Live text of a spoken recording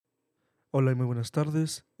Hola y muy buenas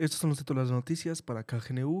tardes. Estos son los titulares de noticias para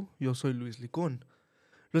KGNU. Yo soy Luis Licón.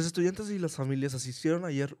 Los estudiantes y las familias asistieron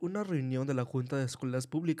ayer a una reunión de la Junta de Escuelas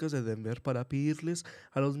Públicas de Denver para pedirles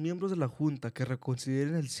a los miembros de la Junta que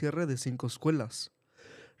reconsideren el cierre de 5 escuelas.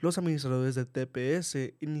 Los administradores de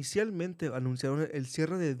TPS inicialmente anunciaron el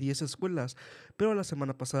cierre de 10 escuelas, pero la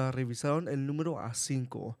semana pasada revisaron el número a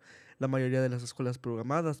 5. La mayoría de las escuelas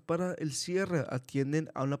programadas para el cierre atienden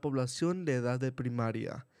a una población de edad de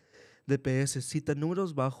primaria. DPS cita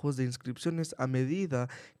números bajos de inscripciones a medida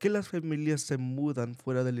que las familias se mudan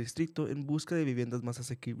fuera del distrito en busca de viviendas más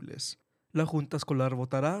asequibles. La Junta Escolar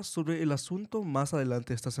votará sobre el asunto más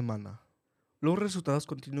adelante esta semana. Los resultados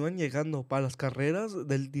continúan llegando para las carreras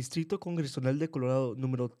del Distrito Congresional de Colorado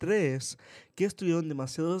número 3, que estuvieron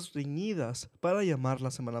demasiado reñidas para llamar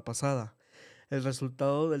la semana pasada. El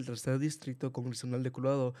resultado del tercer distrito congresional de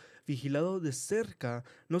Colorado, vigilado de cerca,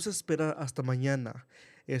 no se espera hasta mañana.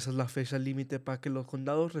 Esa es la fecha límite para que los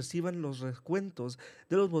condados reciban los recuentos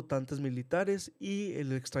de los votantes militares y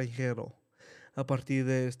el extranjero. A partir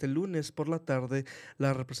de este lunes por la tarde,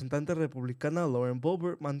 la representante republicana Lauren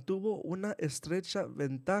Boebert mantuvo una estrecha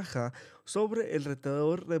ventaja sobre el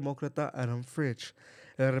retador demócrata Adam Fritsch.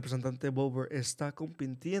 El representante Boebert está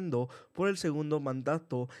compitiendo por el segundo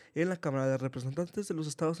mandato en la Cámara de Representantes de los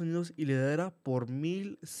Estados Unidos y lidera por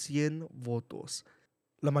 1,100 votos.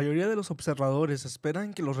 La mayoría de los observadores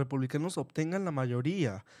esperan que los republicanos obtengan la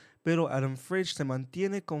mayoría, pero Adam Fritsch se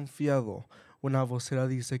mantiene confiado. Una vocera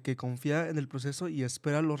dice que confía en el proceso y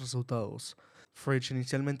espera los resultados. Fritsch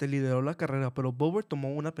inicialmente lideró la carrera, pero Boebert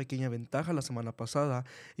tomó una pequeña ventaja la semana pasada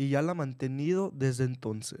y ya la ha mantenido desde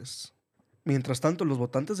entonces. Mientras tanto, los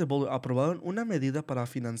votantes de Boulder aprobaron una medida para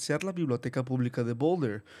financiar la biblioteca pública de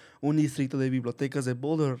Boulder. Un distrito de bibliotecas de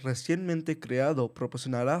Boulder recientemente creado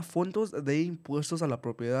proporcionará fondos de impuestos a la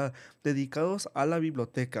propiedad dedicados a la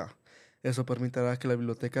biblioteca. Eso permitirá que la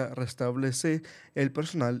biblioteca restablece el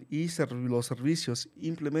personal y los servicios,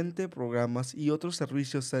 implemente programas y otros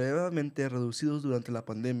servicios severamente reducidos durante la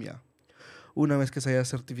pandemia. Una vez que se haya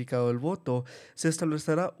certificado el voto, se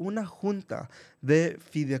establecerá una junta de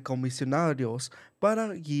fideicomisarios para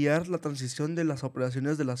guiar la transición de las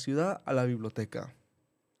operaciones de la ciudad a la biblioteca.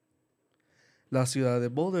 La ciudad de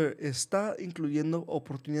Boulder está incluyendo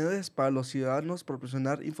oportunidades para los ciudadanos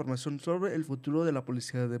proporcionar información sobre el futuro de la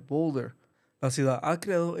policía de Boulder. La ciudad ha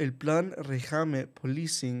creado el Plan Rehame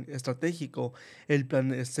Policing Estratégico. El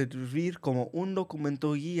plan es servir como un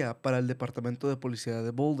documento guía para el Departamento de Policía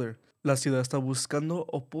de Boulder. La ciudad está buscando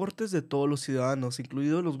aportes de todos los ciudadanos,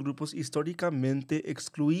 incluidos los grupos históricamente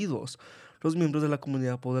excluidos. Los miembros de la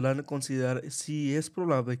comunidad podrán considerar si es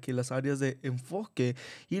probable que las áreas de enfoque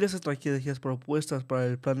y las estrategias propuestas para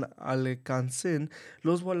el plan alcancen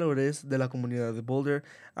los valores de la comunidad de Boulder.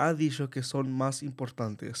 Ha dicho que son más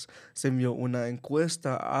importantes. Se envió una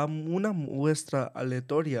encuesta a una muestra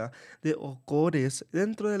aleatoria de hogares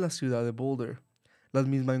dentro de la ciudad de Boulder. La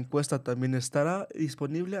misma encuesta también estará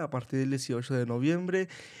disponible a partir del 18 de noviembre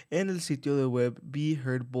en el sitio de web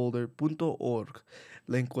beheardboulder.org.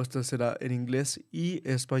 La encuesta será en inglés y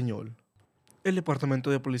español. El Departamento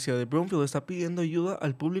de Policía de Broomfield está pidiendo ayuda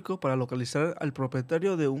al público para localizar al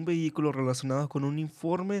propietario de un vehículo relacionado con un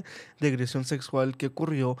informe de agresión sexual que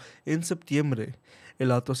ocurrió en septiembre.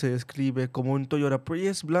 El auto se describe como un Toyota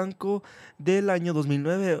Prius blanco del año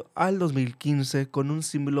 2009 al 2015 con un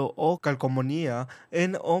símbolo o calcomanía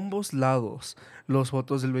en ambos lados. Las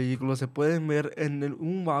fotos del vehículo se pueden ver en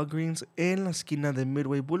un Walgreens en la esquina de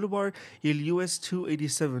Midway Boulevard y el US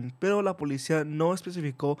 287, pero la policía no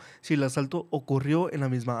especificó si el asalto ocurrió en la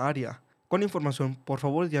misma área. Con información, por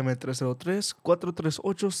favor, llame al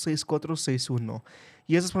 303-438-6461.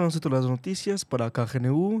 Y esas fueron las titulares de noticias para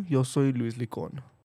KGNU. Yo soy Luis Licón.